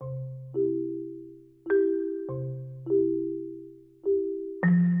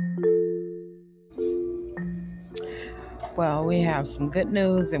Well, we have some good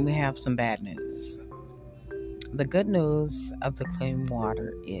news and we have some bad news. The good news of the clean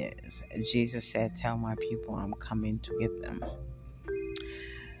water is Jesus said, "Tell my people I'm coming to get them."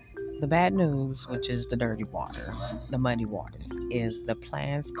 The bad news, which is the dirty water, the muddy waters, is the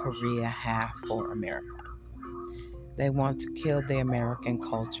plans Korea have for America. They want to kill the American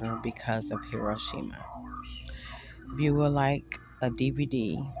culture because of Hiroshima. If you would like a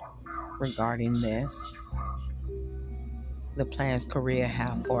DVD regarding this, the plans Korea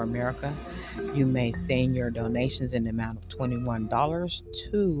have for America, you may send your donations in the amount of $21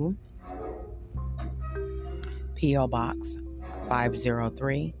 to P.O. Box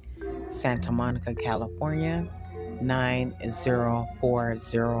 503, Santa Monica, California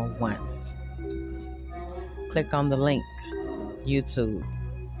 90401. Click on the link, YouTube,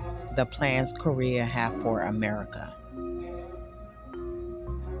 the plans Korea have for America.